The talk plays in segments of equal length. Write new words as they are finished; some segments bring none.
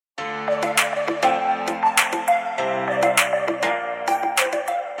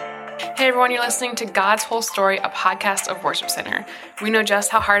everyone, you're listening to God's Whole Story, a podcast of Worship Center. We know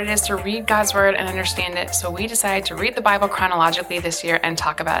just how hard it is to read God's Word and understand it, so we decided to read the Bible chronologically this year and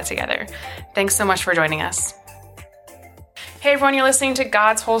talk about it together. Thanks so much for joining us. Hey everyone, you're listening to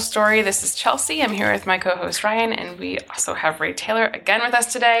God's Whole Story. This is Chelsea. I'm here with my co-host Ryan, and we also have Ray Taylor again with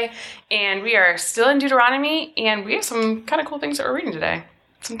us today. And we are still in Deuteronomy, and we have some kind of cool things that we're reading today.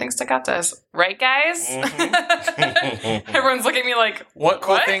 Some things stuck out to us. Right, guys? Mm-hmm. Everyone's looking at me like, What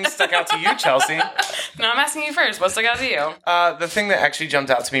cool things stuck out to you, Chelsea? No, I'm asking you first. What stuck out to you? The thing that actually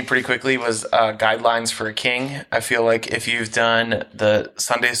jumped out to me pretty quickly was guidelines for a king. I feel like if you've done the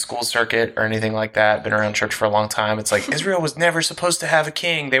Sunday school circuit or anything like that, been around church for a long time, it's like Israel was never supposed to have a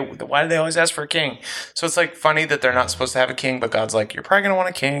king. Why do they always ask for a king? So it's like funny that they're not supposed to have a king, but God's like, you're probably going to want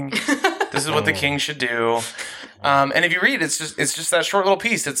a king. This is what the king should do. And if you read, it's just that short little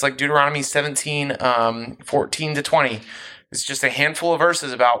piece. It's like Deuteronomy 17, 14 to 20. It's just a handful of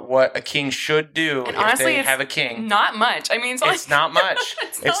verses about what a king should do and if honestly, they have a king. Not much. I mean, it's not much.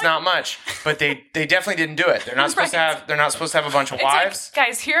 It's not much. But they definitely didn't do it. They're not supposed to have. They're not supposed to have a bunch of wives. Like,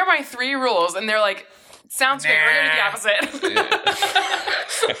 guys, here are my 3 rules, and they're like, sounds great. We're gonna do the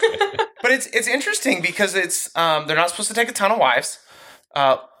opposite. But it's interesting because it's they're not supposed to take a ton of wives.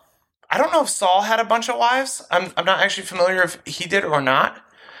 I don't know if Saul had a bunch of wives. I'm not actually familiar if he did or not.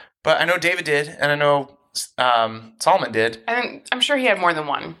 But I know David did, and I know Solomon did. I'm sure he had more than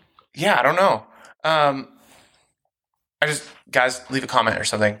one. Yeah, I don't know. Guys, leave a comment or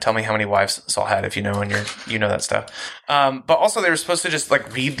something. Tell me how many wives Saul had if you know and you know that stuff. But also they were supposed to just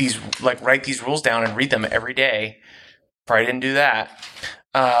write these rules down and read them every day. Probably didn't do that.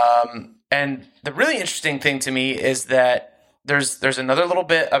 And the really interesting thing to me is that there's another little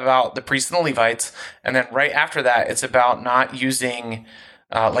bit about the priests and the Levites, and then right after that, it's about not using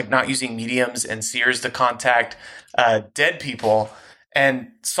mediums and seers to contact dead people.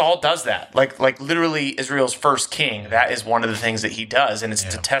 And Saul does that. Like literally Israel's first king. That is one of the things that he does, and it's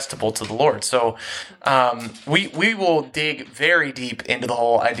detestable to the Lord. So we will dig very deep into the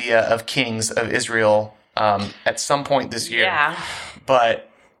whole idea of kings of Israel at some point this year. Yeah. But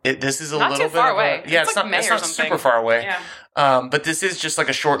this is a not little too far bit away. It's not super far away. Yeah. But this is just like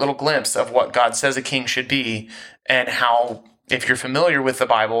a short little glimpse of what God says a king should be, and how, if you're familiar with the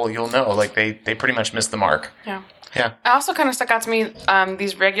Bible, you'll know like they pretty much missed the mark. Yeah. Yeah. It also kind of stuck out to me,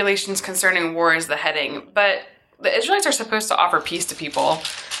 these regulations concerning war is the heading, but the Israelites are supposed to offer peace to people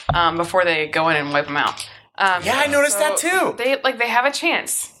before they go in and wipe them out. I noticed that too. They have a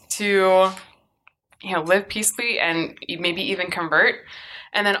chance to live peacefully and maybe even convert.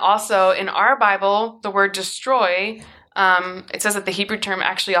 And then also in our Bible, the word destroy, it says that the Hebrew term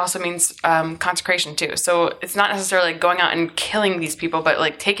actually also means consecration too. So it's not necessarily going out and killing these people, but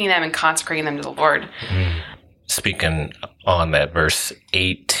like taking them and consecrating them to the Lord. Speaking on that, verse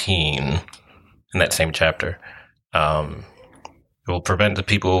 18 in that same chapter, it will prevent the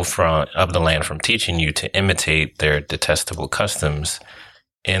people of the land from teaching you to imitate their detestable customs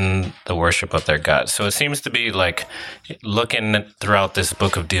in the worship of their gods. So it seems to be like looking throughout this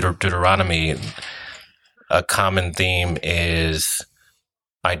book of Deuteronomy, a common theme is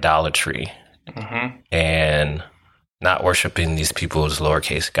idolatry and not worshiping these people as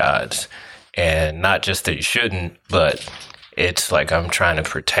lowercase gods. And not just that you shouldn't, but it's like I'm trying to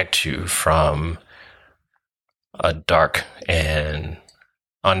protect you from a dark and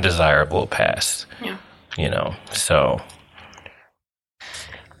undesirable past. Yeah. So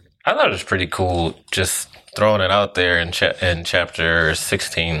I thought it was pretty cool just throwing it out there in chapter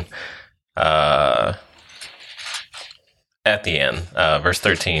 16 at the end, verse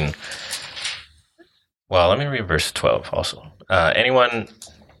 13. Well, let me read verse 12 also.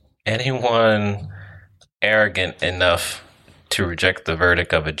 Anyone arrogant enough to reject the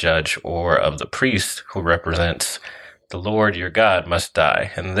verdict of a judge or of the priest who represents the Lord your God must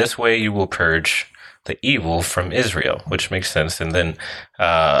die. And this way you will purge the evil from Israel, which makes sense. And then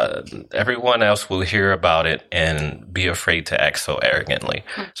everyone else will hear about it and be afraid to act so arrogantly.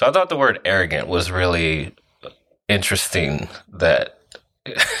 So I thought the word arrogant was really interesting that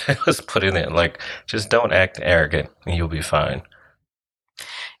it was put in it. Like, just don't act arrogant and you'll be fine.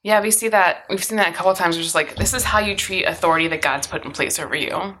 Yeah, we've seen that a couple of times. We're just like, this is how you treat authority that God's put in place over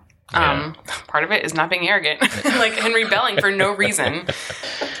you. Part of it is not being arrogant, and rebelling for no reason.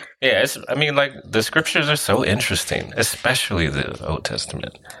 Yeah, the scriptures are so interesting, especially the Old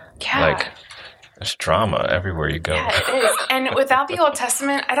Testament. Yeah. There's drama everywhere you go. Yeah, it is. And without the Old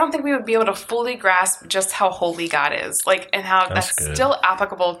Testament, I don't think we would be able to fully grasp just how holy God is, and how that's still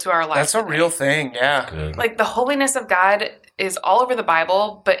applicable to our lives. That's a real thing, yeah. Like, the holiness of God is all over the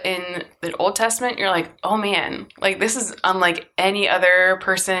Bible, but in the Old Testament, you're like, oh man, like this is unlike any other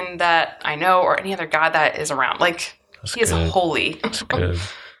person that I know or any other God that is around. Like That's he is good. holy. That's good.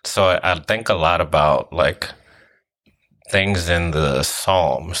 So I think a lot about like things in the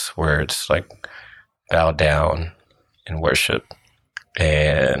Psalms where it's like bow down and worship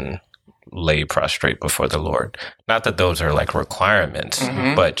and lay prostrate before the Lord. Not that those are like requirements,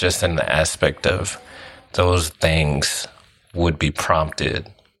 but just in the aspect of those things would be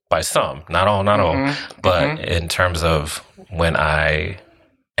prompted by some, not all, but in terms of when I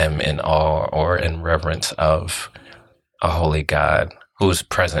am in awe or in reverence of a holy God who's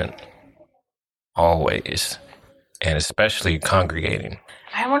present always, and especially congregating.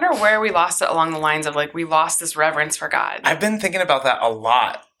 I wonder where we lost it along the lines of like we lost this reverence for God. I've been thinking about that a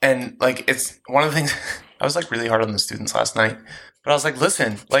lot. And like, it's one of the things I was like really hard on the students last night, but I was like,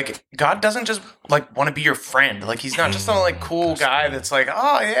 listen, like God doesn't just like want to be your friend. Like he's not just some like cool guy that's like,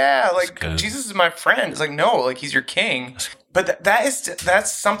 oh yeah, like Jesus is my friend. It's like, no, like he's your king. But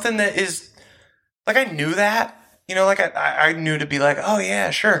that's something that is like, I knew that, you know, like I knew to be like, oh yeah,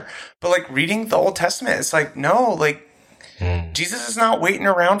 sure. But like reading the Old Testament, it's like, no, like Jesus is not waiting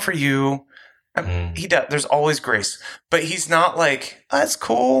around for you. He does. There's always grace, but he's not like, oh, that's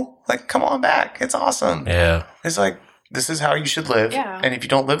cool. Like, come on back. It's awesome. Yeah. It's like, this is how you should live. Yeah. And if you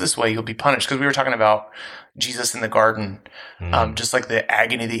don't live this way, you'll be punished. Because we were talking about Jesus in the garden, just like the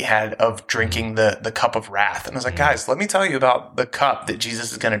agony that he had of drinking the cup of wrath. And I was like, guys, let me tell you about the cup that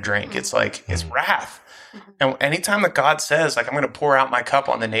Jesus is going to drink. It's like, it's wrath. And anytime that God says, like, I'm going to pour out my cup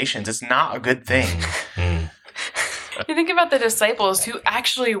on the nations, it's not a good thing. You think about the disciples who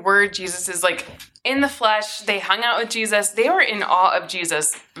actually were Jesus's, like, in the flesh. They hung out with Jesus. They were in awe of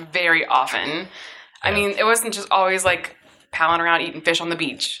Jesus very often. I mean, it wasn't just always, like, palling around eating fish on the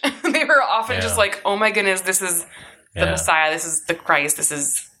beach. They were often just like, oh, my goodness, this is the Messiah. This is the Christ. This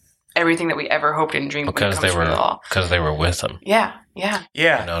is everything that we ever hoped and dreamed because when it comes from the law. Because they were with him. Yeah. You know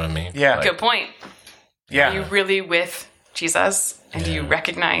what I mean? Yeah. Like, Good point. Yeah. Are you really with Jesus? And do you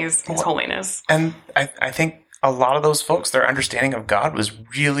recognize his holiness? And I think a lot of those folks, their understanding of God was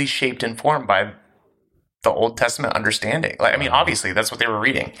really shaped and formed by the Old Testament understanding. Like, I mean, obviously that's what they were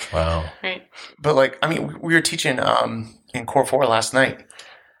reading. Wow. Right. But like, I mean, we were teaching in Core 4 last night,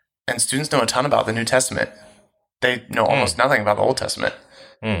 and students know a ton about the New Testament. They know almost nothing about the Old Testament.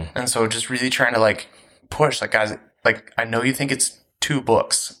 And so just really trying to like push, like, guys, like, I know you think it's 2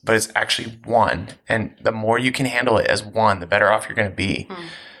 books, but it's actually 1. And the more you can handle it as 1, the better off you're going to be.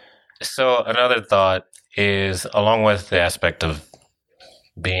 So another thought is, along with the aspect of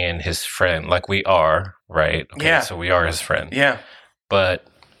being his friend, like we are, right? Okay, Yeah. So we are his friend. Yeah. But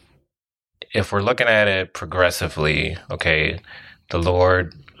if we're looking at it progressively, okay, the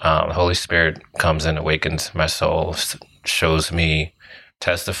Lord, the Holy Spirit comes and awakens my soul, shows me,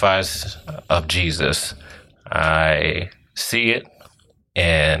 testifies of Jesus. I see it,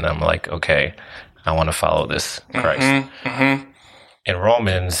 and I'm like, okay, I want to follow this Christ. In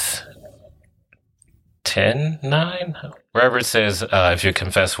Romans 10:9, wherever it says, if you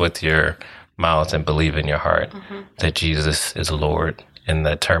confess with your mouth and believe in your heart that Jesus is Lord, and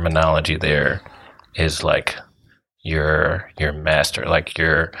the terminology there is like your master, like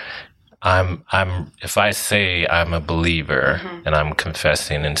I'm if I say I'm a believer and I'm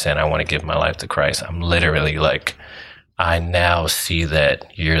confessing and saying I want to give my life to Christ, I'm literally like, I now see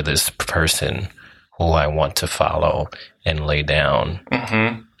that you're this person who I want to follow and lay down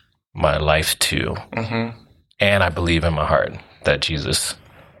my life to. And I believe in my heart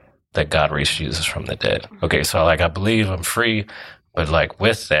that God raised Jesus from the dead. Okay, so like I believe I'm free, but like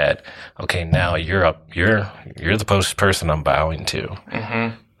with that, okay, now you're the person I'm bowing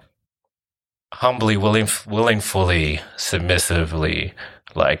to. Humbly, willing, fully, submissively,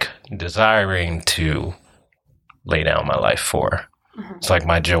 like desiring to lay down my life for. It's like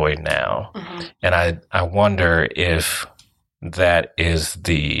my joy now. And I wonder if that is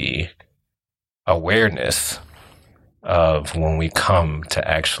the awareness of when we come to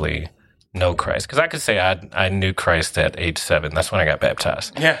actually know Christ. Because I could say I knew Christ at age 7. That's when I got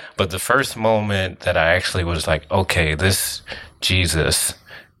baptized. Yeah. But the first moment that I actually was like, okay, this Jesus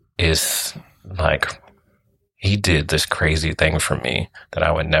is like, he did this crazy thing for me that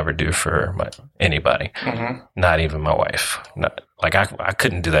I would never do for anybody, not even my wife. Like I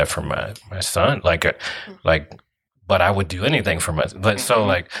couldn't do that for my son. But I would do anything for my. But so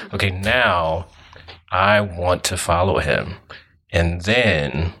like, okay, now I want to follow him, and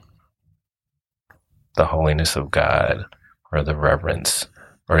then the holiness of God, or the reverence,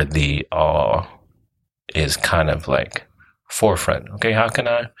 or the awe, is kind of like forefront. Okay, how can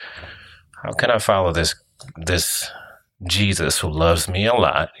I follow this Jesus, who loves me a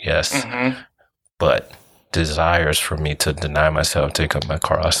lot, yes, but desires for me to deny myself, take up my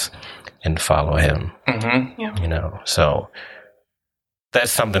cross, and follow him. Yeah. So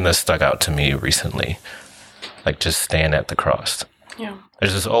that's something that stuck out to me recently. Like, just stand at the cross. Yeah.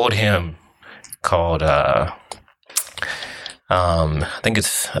 There's this old hymn called, I think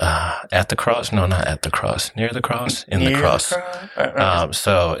it's at the cross. No, not at the cross. Near the cross. In the cross.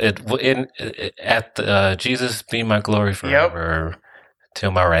 So Jesus be my glory forever,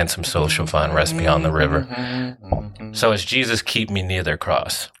 till my ransom soul shall find rest beyond the river. So it's Jesus keep me near their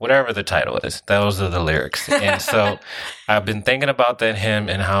cross. Whatever the title is, those are the lyrics. And so I've been thinking about that hymn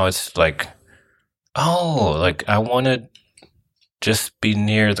and how it's like, I want to just be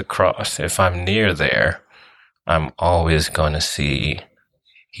near the cross. If I'm near there, I'm always going to see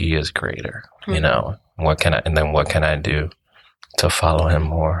he is greater. What can I do to follow him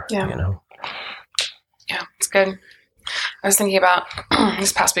more? Yeah, it's good. I was thinking about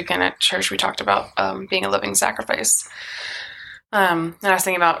this past weekend at church, we talked about being a living sacrifice. And I was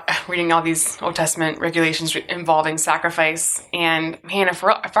thinking about reading all these Old Testament regulations involving sacrifice. And man, if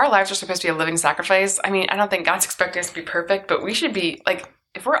our lives are supposed to be a living sacrifice, I mean, I don't think God's expecting us to be perfect, but we should be like,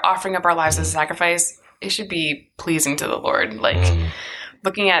 if we're offering up our lives as a sacrifice, it should be pleasing to the Lord. Like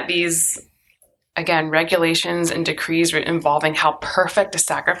looking at these, again, regulations and decrees involving how perfect a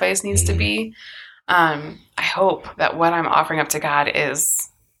sacrifice needs to be. I hope that what I'm offering up to God is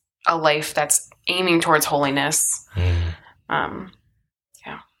a life that's aiming towards holiness.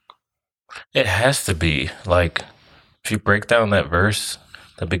 It has to be. Like, if you break down that verse,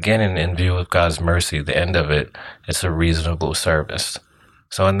 the beginning, in view of God's mercy, the end of it, it's a reasonable service.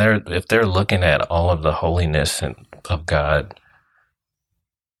 So if they're looking at all of the holiness of God,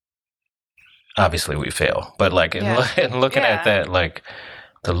 obviously we fail. But like in looking at that, like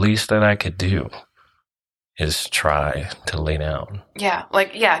the least that I could do is try to lay down.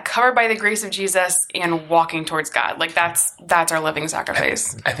 Covered by the grace of Jesus and walking towards God. Like that's our living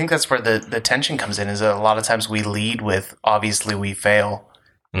sacrifice. I think that's where the tension comes in, is that a lot of times we lead with, obviously we fail,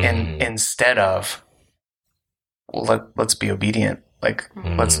 and instead of, let's be obedient. Like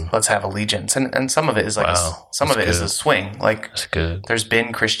let's have allegiance, and some of it is like is a swing. Like that's good. There's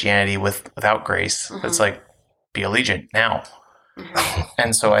been Christianity without grace. It's like, be allegiant now.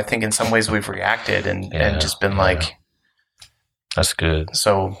 And so I think in some ways we've reacted and just been like, that's good.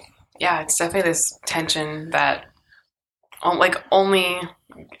 So it's definitely this tension that only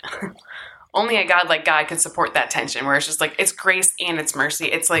a God like God could support that tension, where it's just like, it's grace and it's mercy.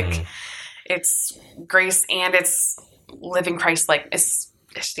 It's like it's grace and it's living Christ. Like it's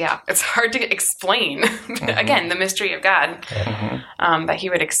hard to explain. Again, the mystery of God, that he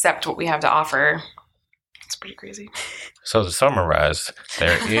would accept what we have to offer. It's pretty crazy. So to summarize,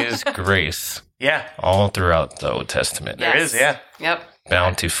 there is grace. All throughout the Old Testament. There is, Yep.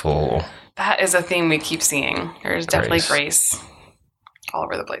 Bountiful. That is a theme we keep seeing. There's definitely grace all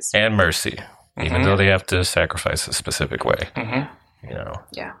over the place. And mercy, even though they have to sacrifice a specific way.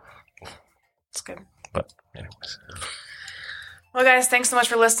 Yeah. It's good. But anyways. Well, guys, thanks so much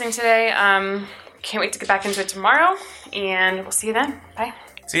for listening today. Can't wait to get back into it tomorrow, and we'll see you then. Bye.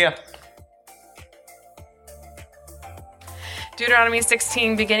 See ya. Deuteronomy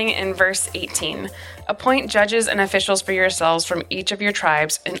 16, beginning in verse 18. Appoint judges and officials for yourselves from each of your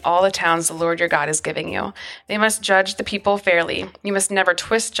tribes in all the towns the Lord your God is giving you. They must judge the people fairly. You must never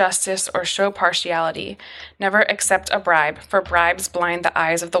twist justice or show partiality. Never accept a bribe, for bribes blind the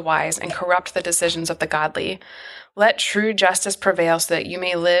eyes of the wise and corrupt the decisions of the godly. Let true justice prevail so that you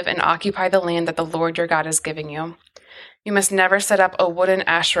may live and occupy the land that the Lord your God is giving you. You must never set up a wooden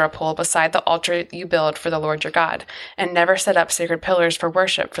Asherah pole beside the altar you build for the Lord your God, and never set up sacred pillars for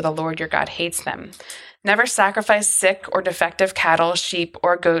worship, for the Lord your God hates them. Never sacrifice sick or defective cattle, sheep,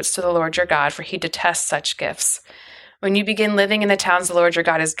 or goats to the Lord your God, for he detests such gifts. When you begin living in the towns the Lord your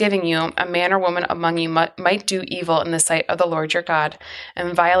God is giving you, a man or woman among you might do evil in the sight of the Lord your God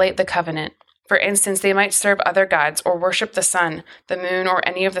and violate the covenant. For instance, they might serve other gods or worship the sun, the moon, or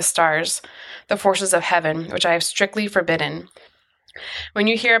any of the stars, the forces of heaven, which I have strictly forbidden. When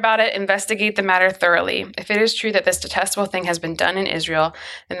you hear about it, investigate the matter thoroughly. If it is true that this detestable thing has been done in Israel,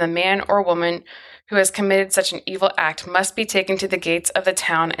 then the man or woman who has committed such an evil act must be taken to the gates of the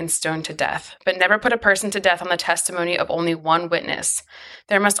town and stoned to death. But never put a person to death on the testimony of only one witness.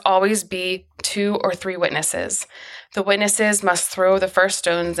 There must always be 2 or 3 witnesses. The witnesses must throw the first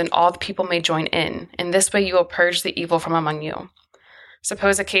stones, and all the people may join in. In this way you will purge the evil from among you.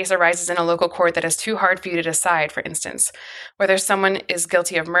 Suppose a case arises in a local court that is too hard for you to decide, for instance, whether someone is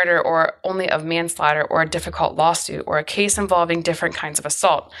guilty of murder or only of manslaughter or a difficult lawsuit or a case involving different kinds of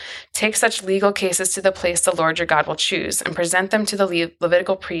assault. Take such legal cases to the place the Lord your God will choose and present them to the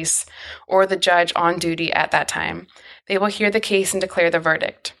Levitical priests or the judge on duty at that time. They will hear the case and declare the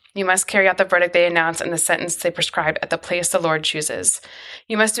verdict. You must carry out the verdict they announce and the sentence they prescribe at the place the Lord chooses.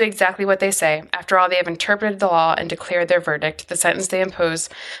 You must do exactly what they say. After all, they have interpreted the law and declared their verdict. The sentence they impose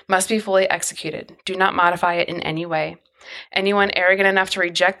must be fully executed. Do not modify it in any way. Anyone arrogant enough to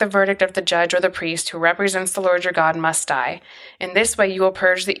reject the verdict of the judge or the priest who represents the Lord your God must die. In this way you will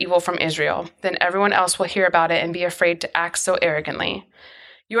purge the evil from Israel. Then everyone else will hear about it and be afraid to act so arrogantly.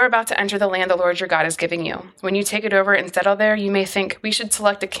 You are about to enter the land the Lord your God is giving you. When you take it over and settle there, you may think, we should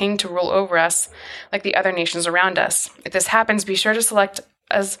select a king to rule over us like the other nations around us. If this happens, be sure to select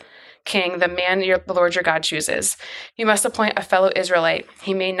as king the man the Lord your God chooses. You must appoint a fellow Israelite.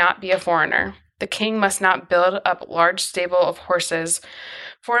 He may not be a foreigner. The king must not build up a large stable of horses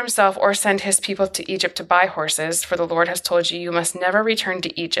for himself or send his people to Egypt to buy horses, for the Lord has told you, you must never return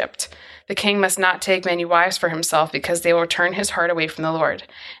to Egypt. The king must not take many wives for himself, because they will turn his heart away from the Lord.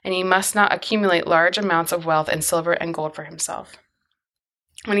 And he must not accumulate large amounts of wealth and silver and gold for himself.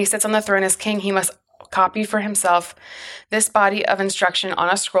 When he sits on the throne as king, he must copy for himself this body of instruction on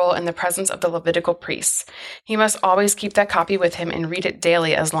a scroll in the presence of the Levitical priests. He must always keep that copy with him and read it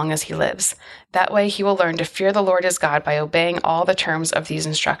daily as long as he lives. That way he will learn to fear the Lord his God by obeying all the terms of these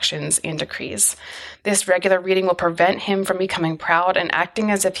instructions and decrees. This regular reading will prevent him from becoming proud and acting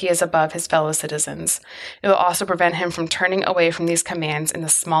as if he is above his fellow citizens. It will also prevent him from turning away from these commands in the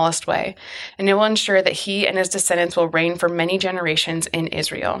smallest way, and it will ensure that he and his descendants will reign for many generations in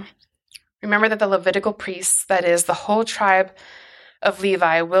Israel. Remember that the Levitical priests, that is, the whole tribe of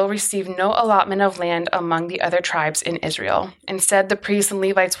Levi, will receive no allotment of land among the other tribes in Israel. Instead, the priests and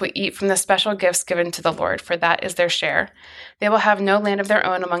Levites will eat from the special gifts given to the Lord, for that is their share. They will have no land of their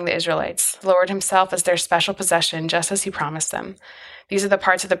own among the Israelites. The Lord himself is their special possession, just as he promised them. These are the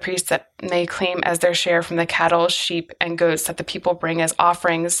parts of the priests that they claim as their share from the cattle, sheep, and goats that the people bring as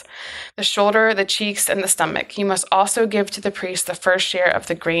offerings: the shoulder, the cheeks, and the stomach. You must also give to the priest the first share of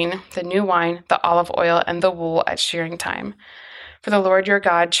the grain, the new wine, the olive oil, and the wool at shearing time. For the Lord your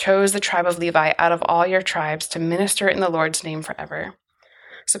God chose the tribe of Levi out of all your tribes to minister in the Lord's name forever.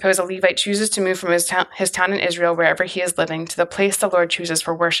 Suppose a Levite chooses to move from his town in Israel, wherever he is living, to the place the Lord chooses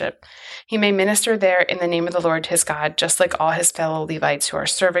for worship. He may minister there in the name of the Lord his God, just like all his fellow Levites who are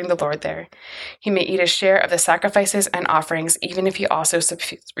serving the Lord there. He may eat a share of the sacrifices and offerings, even if he also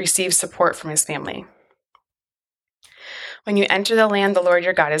receives support from his family. When you enter the land the Lord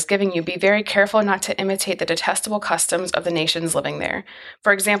your God is giving you, be very careful not to imitate the detestable customs of the nations living there.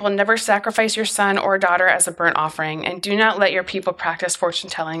 For example, never sacrifice your son or daughter as a burnt offering, and do not let your people practice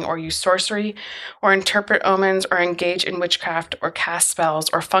fortune-telling or use sorcery or interpret omens or engage in witchcraft or cast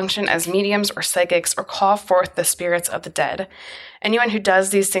spells or function as mediums or psychics or call forth the spirits of the dead. Anyone who does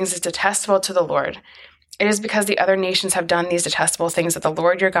these things is detestable to the Lord. It is because the other nations have done these detestable things that the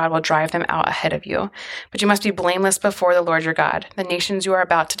Lord your God will drive them out ahead of you. But you must be blameless before the Lord your God. The nations you are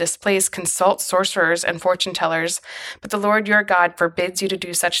about to displace consult sorcerers and fortune tellers, but the Lord your God forbids you to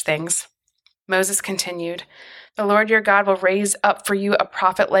do such things. Moses continued, the Lord your God will raise up for you a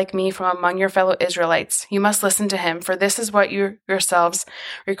prophet like me from among your fellow Israelites. You must listen to him, for this is what you yourselves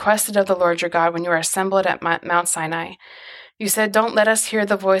requested of the Lord your God when you were assembled at Mount Sinai. You said, don't let us hear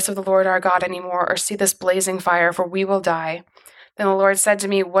the voice of the Lord our God anymore or see this blazing fire, for we will die. Then the Lord said to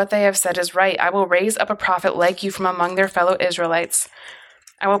me, what they have said is right. I will raise up a prophet like you from among their fellow Israelites.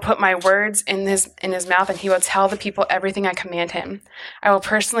 I will put my words in his mouth, and he will tell the people everything I command him. I will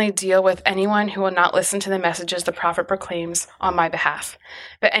personally deal with anyone who will not listen to the messages the prophet proclaims on my behalf.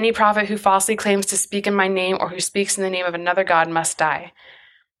 But any prophet who falsely claims to speak in my name or who speaks in the name of another god must die.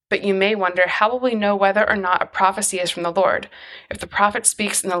 But you may wonder, how will we know whether or not a prophecy is from the Lord? If the prophet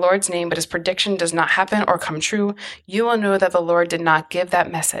speaks in the Lord's name, but his prediction does not happen or come true, you will know that the Lord did not give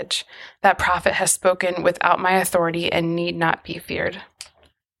that message. That prophet has spoken without my authority and need not be feared.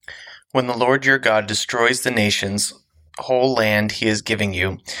 When the Lord your God destroys the nations, whole land he is giving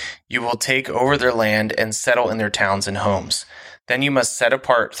you, you will take over their land and settle in their towns and homes. Then you must set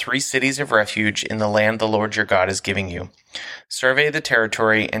apart 3 cities of refuge in the land the Lord your God is giving you. Survey the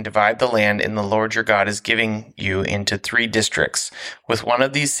territory and divide the land in the Lord your God is giving you into 3 districts, with one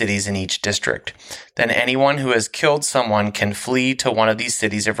of these cities in each district. Then anyone who has killed someone can flee to one of these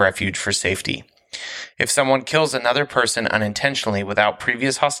cities of refuge for safety. If someone kills another person unintentionally without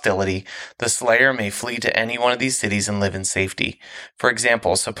previous hostility, the slayer may flee to any one of these cities and live in safety. For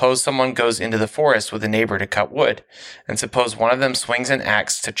example, suppose someone goes into the forest with a neighbor to cut wood, and suppose one of them swings an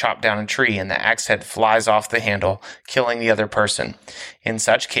axe to chop down a tree and the axe head flies off the handle, killing the other person. In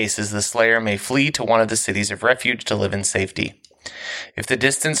such cases, the slayer may flee to one of the cities of refuge to live in safety. If the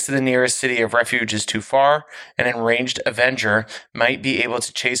distance to the nearest city of refuge is too far, an enraged avenger might be able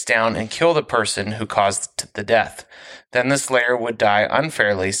to chase down and kill the person who caused the death. Then the slayer would die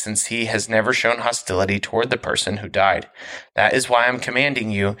unfairly, since he has never shown hostility toward the person who died. That is why I'm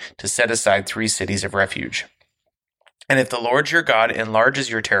commanding you to set aside 3 cities of refuge. And if the Lord your God enlarges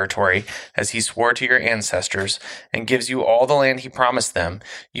your territory, as he swore to your ancestors, and gives you all the land he promised them,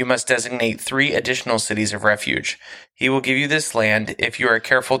 you must designate 3 additional cities of refuge. He will give you this land if you are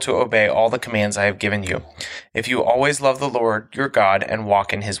careful to obey all the commands I have given you, if you always love the Lord your God and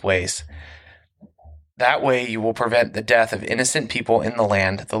walk in his ways. That way you will prevent the death of innocent people in the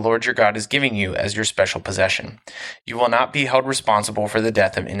land the Lord your God is giving you as your special possession. You will not be held responsible for the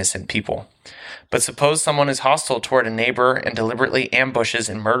death of innocent people. But suppose someone is hostile toward a neighbor and deliberately ambushes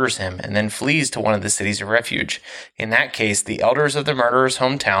and murders him, and then flees to one of the cities of refuge. In that case, the elders of the murderer's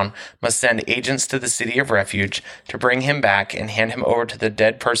hometown must send agents to the city of refuge to bring him back and hand him over to the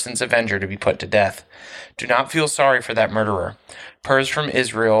dead person's avenger to be put to death. Do not feel sorry for that murderer. Purge from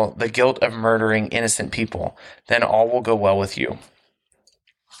Israel the guilt of murdering innocent people. Then all will go well with you.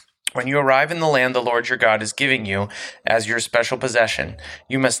 When you arrive in the land the Lord your God is giving you as your special possession,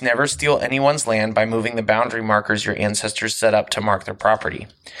 you must never steal anyone's land by moving the boundary markers your ancestors set up to mark their property.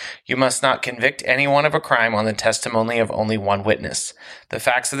 You must not convict anyone of a crime on the testimony of only one witness. The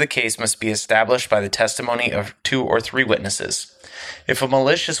facts of the case must be established by the testimony of 2 or 3 witnesses. If a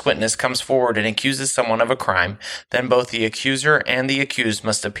malicious witness comes forward and accuses someone of a crime, then both the accuser and the accused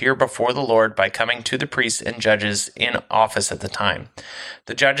must appear before the Lord by coming to the priests and judges in office at the time.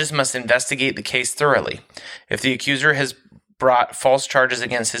 The judges must investigate the case thoroughly. If the accuser has brought false charges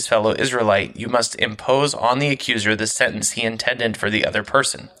against his fellow Israelite, you must impose on the accuser the sentence he intended for the other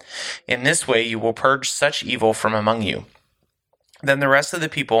person. In this way you will purge such evil from among you. Then the rest of the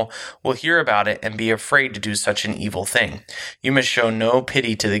people will hear about it and be afraid to do such an evil thing. You must show no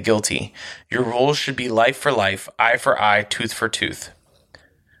pity to the guilty. Your rules should be life for life, eye for eye, tooth for tooth,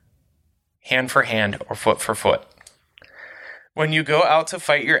 hand for hand, or foot for foot. When you go out to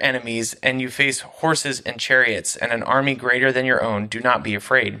fight your enemies and you face horses and chariots and an army greater than your own, do not be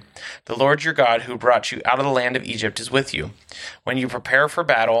afraid. The Lord your God, who brought you out of the land of Egypt, is with you. When you prepare for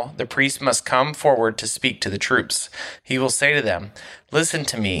battle, the priest must come forward to speak to the troops. He will say to them, "Listen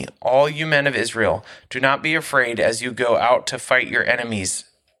to me, all you men of Israel. Do not be afraid as you go out to fight your enemies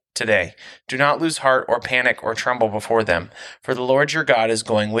today. Do not lose heart or panic or tremble before them, for the Lord your God is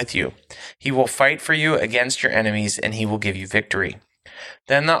going with you. He will fight for you against your enemies, and he will give you victory."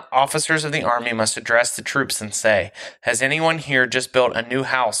 Then the officers of the army must address the troops and say, "Has anyone here just built a new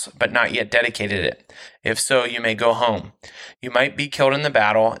house, but not yet dedicated it? If so, you may go home. You might be killed in the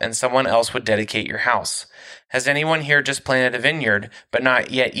battle, and someone else would dedicate your house. Has anyone here just planted a vineyard, but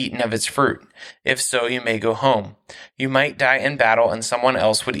not yet eaten of its fruit? If so, you may go home. You might die in battle, and someone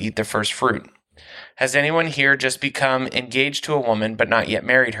else would eat the first fruit. Has anyone here just become engaged to a woman, but not yet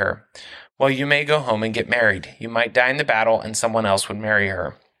married her? Well, you may go home and get married. You might die in the battle, and someone else would marry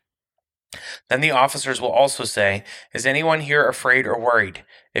her." Then the officers will also say, "Is anyone here afraid or worried?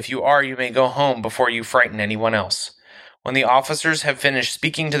 If you are, you may go home before you frighten anyone else." When the officers have finished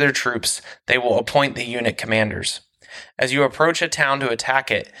speaking to their troops, they will appoint the unit commanders. As you approach a town to attack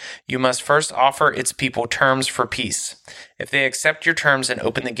it, you must first offer its people terms for peace. If they accept your terms and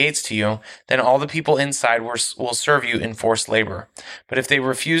open the gates to you, then all the people inside will serve you in forced labor. But if they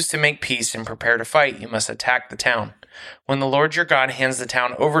refuse to make peace and prepare to fight, you must attack the town. When the Lord your God hands the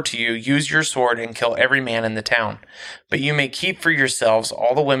town over to you, use your sword and kill every man in the town. But you may keep for yourselves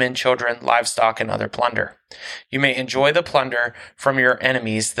all the women, children, livestock, and other plunder. You may enjoy the plunder from your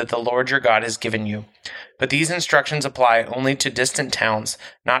enemies that the Lord your God has given you. But these instructions apply only to distant towns,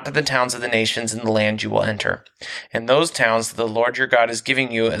 not to the towns of the nations in the land you will enter. In those towns that the Lord your God is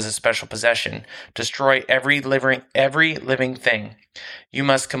giving you as a special possession, destroy every living thing. You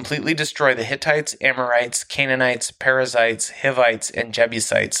must completely destroy the Hittites, Amorites, Canaanites, Perizzites, Hivites, and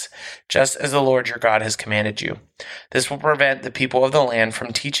Jebusites, just as the Lord your God has commanded you. This will prevent the people of the land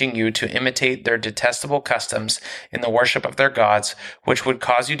from teaching you to imitate their detestable customs in the worship of their gods, which would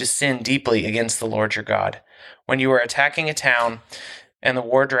cause you to sin deeply against the Lord your God. When you are attacking a town and the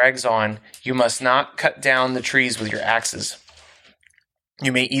war drags on, you must not cut down the trees with your axes.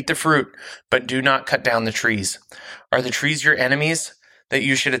 You may eat the fruit, but do not cut down the trees. Are the trees your enemies? that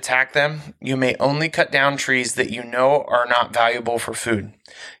you should attack them, you may only cut down trees that you know are not valuable for food.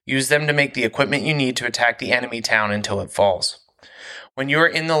 Use them to make the equipment you need to attack the enemy town until it falls. When you are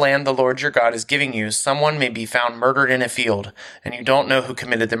in the land the Lord your God is giving you, someone may be found murdered in a field, and you don't know who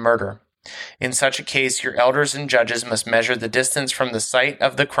committed the murder. In such a case, your elders and judges must measure the distance from the site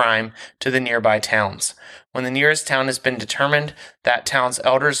of the crime to the nearby towns. When the nearest town has been determined, that town's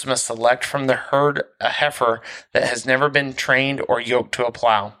elders must select from the herd a heifer that has never been trained or yoked to a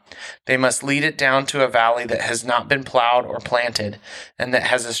plow. They must lead it down to a valley that has not been plowed or planted, and that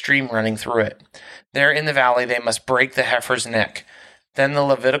has a stream running through it. There in the valley they must break the heifer's neck. Then the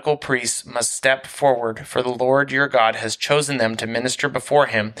Levitical priests must step forward, for the Lord your God has chosen them to minister before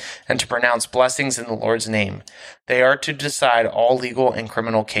him and to pronounce blessings in the Lord's name. They are to decide all legal and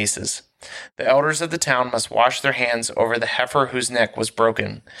criminal cases. The elders of the town must wash their hands over the heifer whose neck was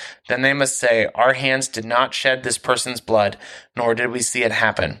broken. Then they must say, "Our hands did not shed this person's blood, nor did we see it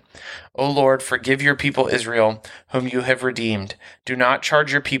happen. O Lord, forgive your people Israel, whom you have redeemed. Do not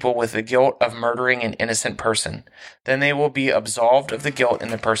charge your people with the guilt of murdering an innocent person." Then they will be absolved of the guilt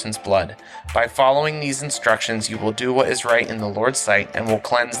in the person's blood. By following these instructions, you will do what is right in the Lord's sight and will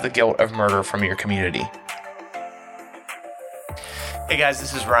cleanse the guilt of murder from your community. Hey guys,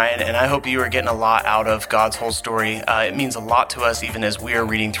 this is Ryan, and I hope you are getting a lot out of God's whole story. It means a lot to us even as we are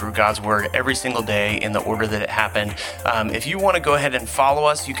reading through God's Word every single day in the order that it happened. If you want to go ahead and follow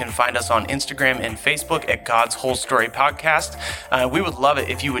us, you can find us on Instagram and Facebook at God's Whole Story Podcast. We would love it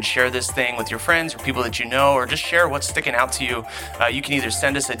if you would share this thing with your friends or people that you know, or just share what's sticking out to you. You can either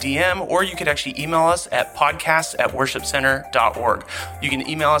send us a DM, or you could actually email us at podcast@worshipcenter.org. You can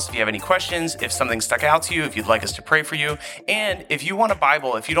email us if you have any questions, if something stuck out to you, if you'd like us to pray for you, and if you want a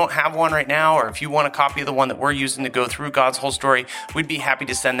Bible, if you don't have one right now, or if you want a copy of the one that we're using to go through God's whole story, we'd be happy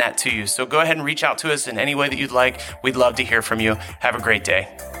to send that to you. So go ahead and reach out to us in any way that you'd like. We'd love to hear from you. Have a great day.